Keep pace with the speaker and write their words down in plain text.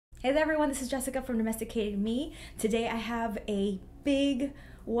Hey there everyone, this is Jessica from Domesticated Me. Today I have a big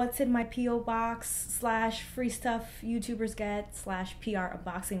what's in my P.O. box slash free stuff YouTubers get slash PR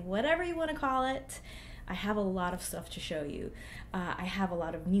unboxing, whatever you want to call it. I have a lot of stuff to show you. I have a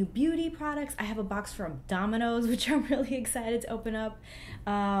lot of new beauty products. I have a box from Domino's, which I'm really excited to open up.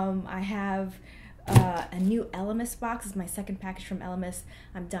 I have a new Elemis box. This is my second package from Elemis.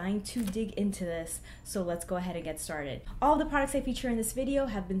 I'm dying to dig into this, so let's go ahead and get started. All of the products I feature in this video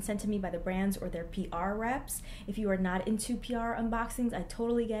have been sent to me by the brands or their PR reps. If you are not into PR unboxings, I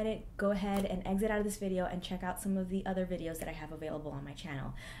totally get it. Go ahead and exit out of this video and check out some of the other videos that I have available on my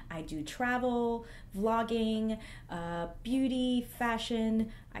channel. I do travel, vlogging, beauty,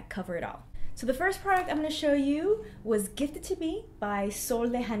 fashion. I cover it all. So the first product I'm going to show you was gifted to me by Sol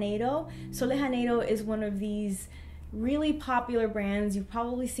de Janeiro. Sol de Janeiro is one of these really popular brands. You've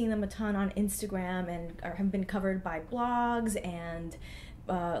probably seen them a ton on Instagram and have been covered by blogs and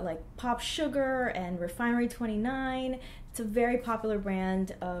like Pop Sugar and Refinery 29. It's a very popular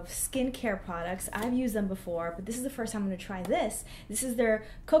brand of skincare products. I've used them before, but this is the first time I'm going to try this. This is their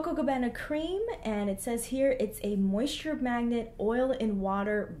Coco Cabana cream, and it says here it's a moisture magnet oil in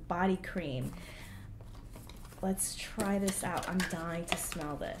water body cream. Let's try this out. I'm dying to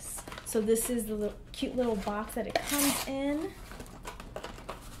smell this. So this is the cute little box that it comes in.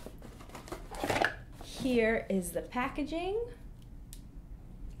 Here is the packaging.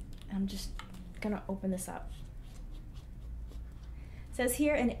 I'm just gonna open this up. It says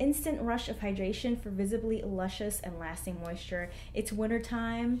here, an instant rush of hydration for visibly luscious and lasting moisture. It's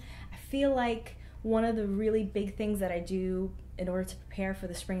wintertime. I feel like one of the really big things that I do in order to prepare for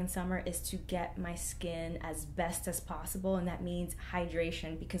the spring and summer is to get my skin as best as possible, and that means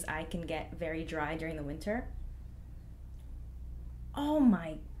hydration because I can get very dry during the winter. Oh,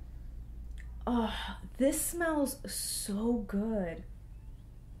 this smells so good.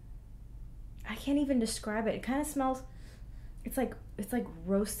 I can't even describe it. It kind of smells, it's like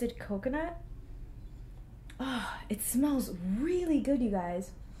roasted coconut. Oh, it smells really good, you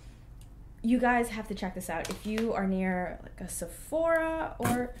guys. You guys have to check this out. If you are near like a Sephora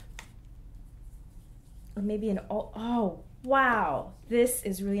or maybe an, oh wow, this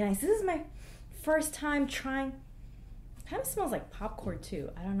is really nice. This is my first time trying. Kind of smells like popcorn too.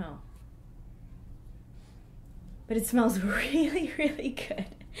 I don't know. But it smells really, really good.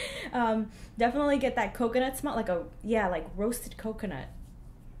 Definitely get that coconut smell, like like roasted coconut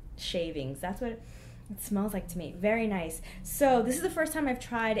shavings. That's what it smells like to me. Very nice. So this is the first time I've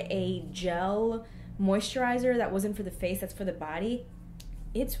tried a gel moisturizer that wasn't for the face, that's for the body.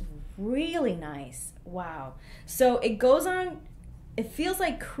 It's really nice. Wow. So it goes on, it feels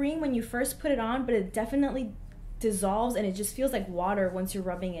like cream when you first put it on, but it definitely dissolves and it just feels like water once you're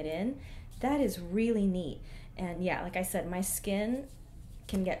rubbing it in. That is really neat. And yeah, like I said, my skin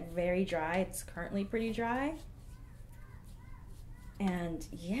can get very dry. It's currently pretty dry. And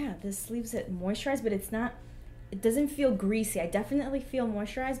yeah, this leaves it moisturized, but it doesn't feel greasy. I definitely feel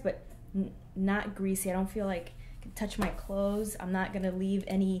moisturized, but not greasy. I don't feel like I can touch my clothes. I'm not gonna leave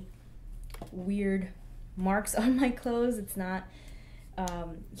any weird marks on my clothes. It's not,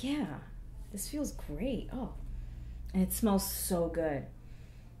 yeah, this feels great. Oh, and it smells so good.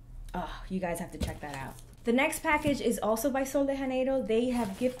 Oh, you guys have to check that out. The next package is also by Sol de Janeiro. They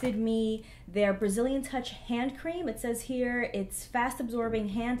have gifted me their Brazilian Touch hand cream. It says here it's fast absorbing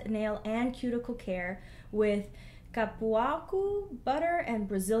hand, nail, and cuticle care with capuacu butter and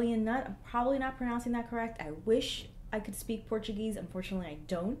Brazilian nut. I'm probably not pronouncing that correct. I wish I could speak Portuguese. Unfortunately, I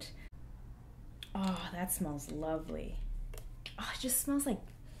don't. Oh, that smells lovely. Oh, it just smells like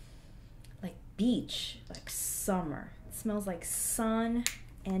beach, like summer. It smells like sun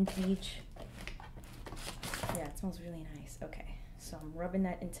and beach. Yeah, it smells really nice. Okay, so I'm rubbing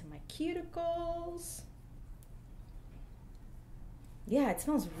that into my cuticles. Yeah, it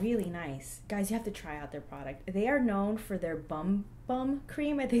smells really nice. Guys, you have to try out their product. They are known for their bum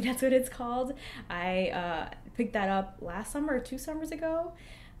cream. I think that's what it's called. I picked that up last summer or 2 summers ago.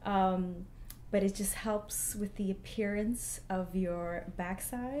 But it just helps with the appearance of your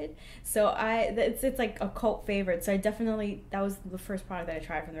backside. So it's like a cult favorite. So that was the first product that I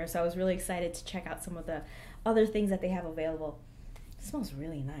tried from there. So I was really excited to check out some of the other things that they have available. It smells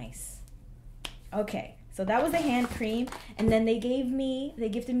really nice. Okay, so that was the hand cream. And then they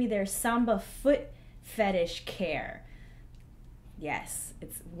gifted me their Samba foot fetish care. Yes,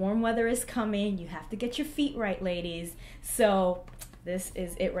 it's warm weather is coming. You have to get your feet right, ladies. So this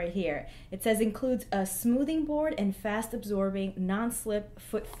is it right here. It says includes a smoothing board and fast absorbing non-slip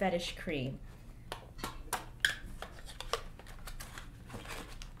foot fetish cream.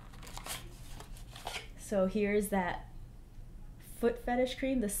 So here's that foot fetish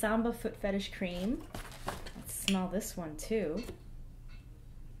cream, the Samba foot fetish cream. Let's smell this one too.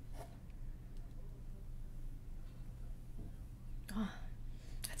 Oh,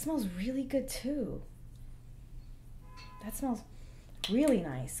 that smells really good too. That smells really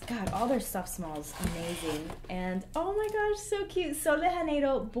nice. God, all their stuff smells amazing. And oh my gosh, so cute. Sol de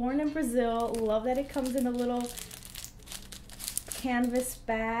Janeiro, born in Brazil. Love that it comes in a little canvas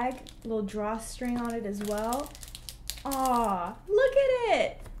bag, little drawstring on it as well. Aw, look at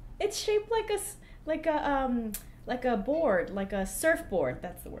it. It's shaped like a board, like a surfboard.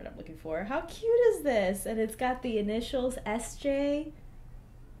 That's the word I'm looking for. How cute is this? And it's got the initials SJ.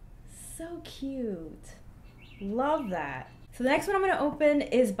 So cute. Love that. So the next one I'm going to open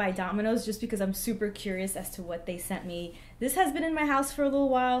is by Domino's, just because I'm super curious as to what they sent me. This has been in my house for a little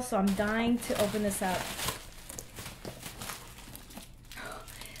while, so I'm dying to open this up.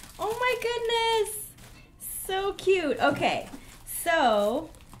 Oh my goodness! So cute. Okay, so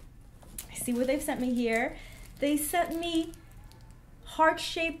I see what they've sent me here. They sent me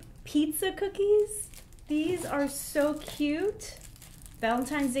heart-shaped pizza cookies. These are so cute.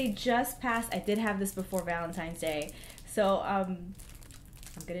 Valentine's Day just passed. I did have this before Valentine's Day. So I'm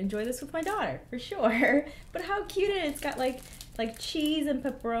gonna enjoy this with my daughter for sure. But how cute it is. It's got like cheese and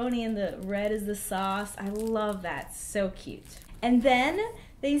pepperoni, and the red is the sauce. I love that. So cute. And then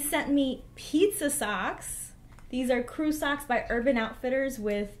they sent me pizza socks. These are crew socks by Urban Outfitters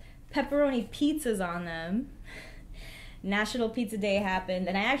with pepperoni pizzas on them. National Pizza Day happened,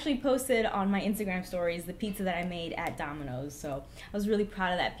 and I actually posted on my Instagram stories the pizza that I made at Domino's, so I was really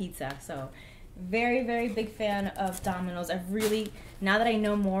proud of that pizza. So very, very big fan of Domino's. I've really, now that I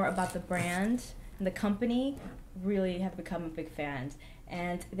know more about the brand and the company, really have become a big fan.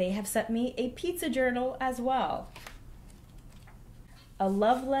 And they have sent me a pizza journal as well. A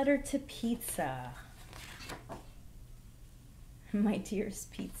love letter to pizza. My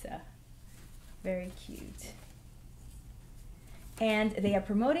dearest pizza. Very cute. And they are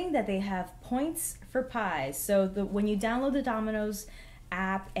promoting that they have points for pies. So when you download the Domino's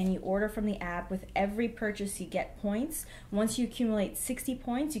app and you order from the app, with every purchase you get points. Once you accumulate 60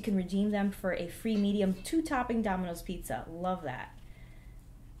 points, you can redeem them for a free medium 2-topping Domino's pizza. Love that.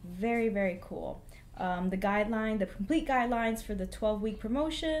 Very, very cool. The complete guidelines for the 12-week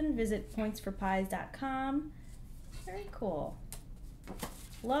promotion, visit pointsforpies.com. Very cool.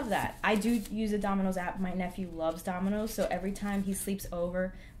 Love that. I do use a Domino's app. My nephew loves Domino's, so every time he sleeps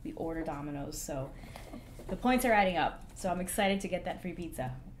over, we order Domino's. So the points are adding up. So I'm excited to get that free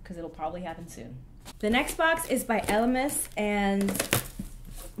pizza because it'll probably happen soon. The next box is by Elemis, and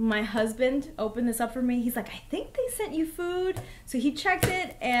my husband opened this up for me. He's like, I think they sent you food. So he checked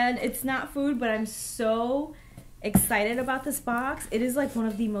it, and it's not food, but I'm so excited about this box. It is like one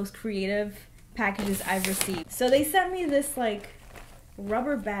of the most creative packages I've received. So they sent me this like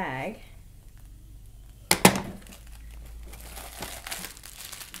rubber bag.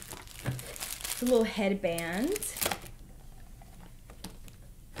 It's a little headband.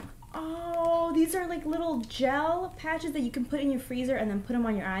 Oh, these are like little gel patches that you can put in your freezer and then put them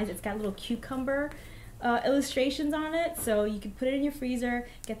on your eyes. It's got little cucumber illustrations on it, so you can put it in your freezer,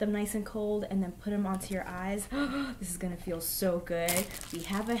 get them nice and cold, and then put them onto your eyes. This is gonna feel so good. We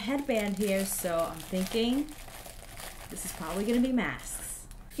have a headband here, so I'm thinking this is probably gonna be masks.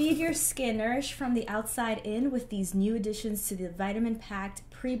 Feed your skin, nourish from the outside in with these new additions to the vitamin-packed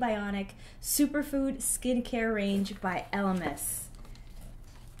prebiotic superfood skincare range by Elemis.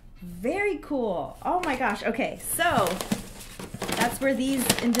 Very cool. Oh my gosh. Okay, so that's where these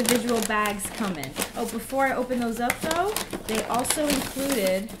individual bags come in. Oh, before I open those up though, they also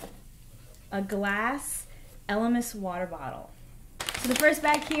included a glass Elemis water bottle. So the first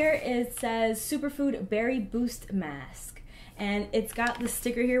bag here, it says Superfood Berry Boost Mask. And it's got the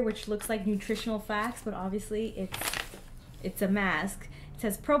sticker here which looks like nutritional facts, but obviously it's a mask. It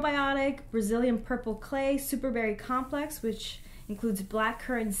says probiotic, Brazilian purple clay, superberry complex, which includes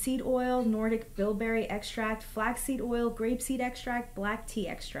blackcurrant seed oil, Nordic bilberry extract, flaxseed oil, grapeseed extract, black tea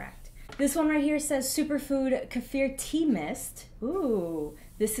extract. This one right here says Superfood Kefir Tea Mist. Ooh,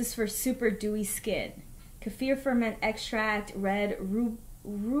 this is for super dewy skin. Kefir ferment extract, red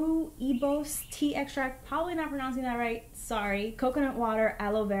rooibos tea extract, probably not pronouncing that right, sorry. Coconut water,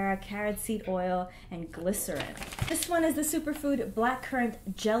 aloe vera, carrot seed oil, and glycerin. This one is the Superfood Blackcurrant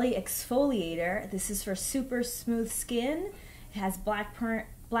Jelly Exfoliator. This is for super smooth skin. It has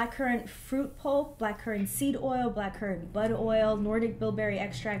blackcurrant fruit pulp, blackcurrant seed oil, blackcurrant bud oil, Nordic bilberry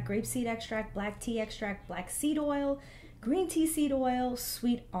extract, grapeseed extract, black tea extract, black seed oil, green tea seed oil,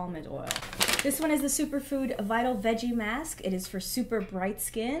 sweet almond oil. This one is the Superfood Vital Veggie Mask. It is for super bright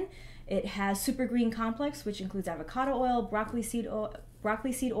skin. It has super green complex, which includes avocado oil, broccoli seed oil,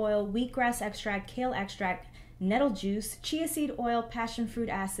 wheatgrass extract, kale extract, nettle juice, chia seed oil, passion fruit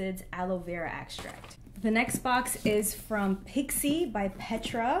acids, aloe vera extract. The next box is from Pixi by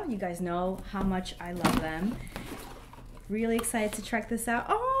Petra. You guys know how much I love them. Really excited to check this out.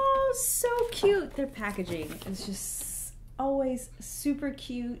 Oh, so cute. Their packaging is just always super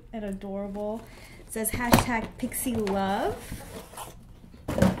cute and adorable. It says hashtag Pixi Love.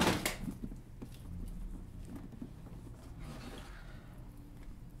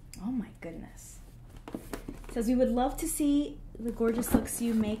 Oh my goodness. It says we would love to see the gorgeous looks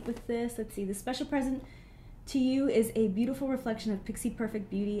you make with this. Let's see. The special present to you is a beautiful reflection of Pixi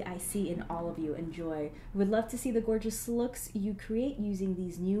perfect beauty I see in all of you. Enjoy. We would love to see the gorgeous looks you create using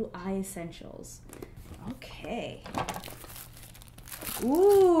these new eye essentials. Okay.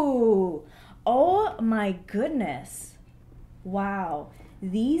 Ooh. Oh my goodness. Wow.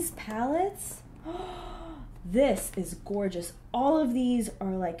 These palettes. This is gorgeous. All of these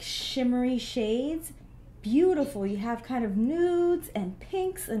are like shimmery shades. Beautiful. You have kind of nudes and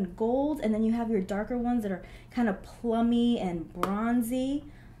pinks and golds, and then you have your darker ones that are kind of plummy and bronzy.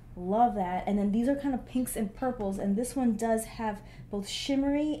 Love that. And then these are kind of pinks and purples, and this one does have both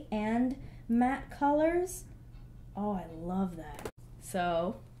shimmery and matte colors. Oh, I love that.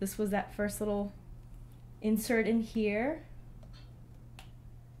 So this was that first little insert in here.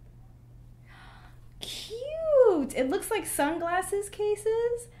 Cute. It looks like sunglasses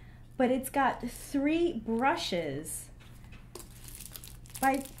cases, but it's got 3 brushes.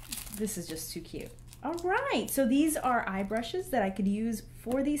 This is just too cute. All right, so these are eye brushes that I could use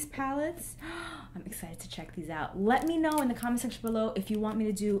for these palettes. I'm excited to check these out. Let me know in the comment section below if you want me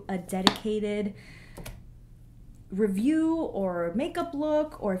to do a dedicated review or makeup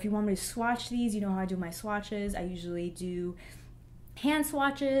look, or if you want me to swatch these. You know how I do my swatches. I usually do hand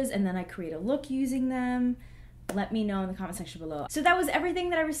swatches and then I create a look using them. Let me know in the comment section below. So that was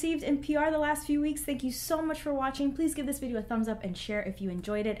everything that I received in PR the last few weeks. Thank you so much for watching. Please give this video a thumbs up and share if you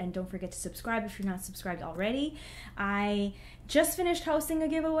enjoyed it, and don't forget to subscribe if you're not subscribed already. I just finished hosting a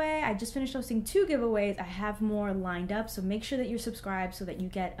giveaway. I just finished hosting 2 giveaways. I have more lined up, so make sure that you're subscribed so that you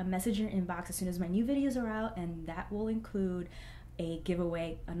get a message in your inbox as soon as my new videos are out, and that will include a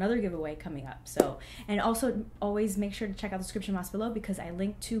giveaway, another giveaway coming up. So, and also always make sure to check out the description box below because I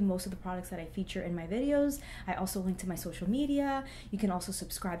link to most of the products that I feature in my videos. I also link to my social media. You can also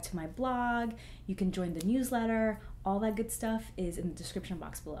subscribe to my blog. You can join the newsletter. All that good stuff is in the description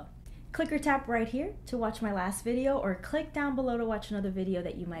box below. Click or tap right here to watch my last video, or click down below to watch another video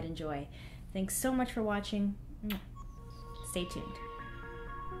that you might enjoy. Thanks so much for watching. Stay tuned.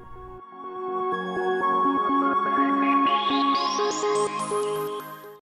 Thank you.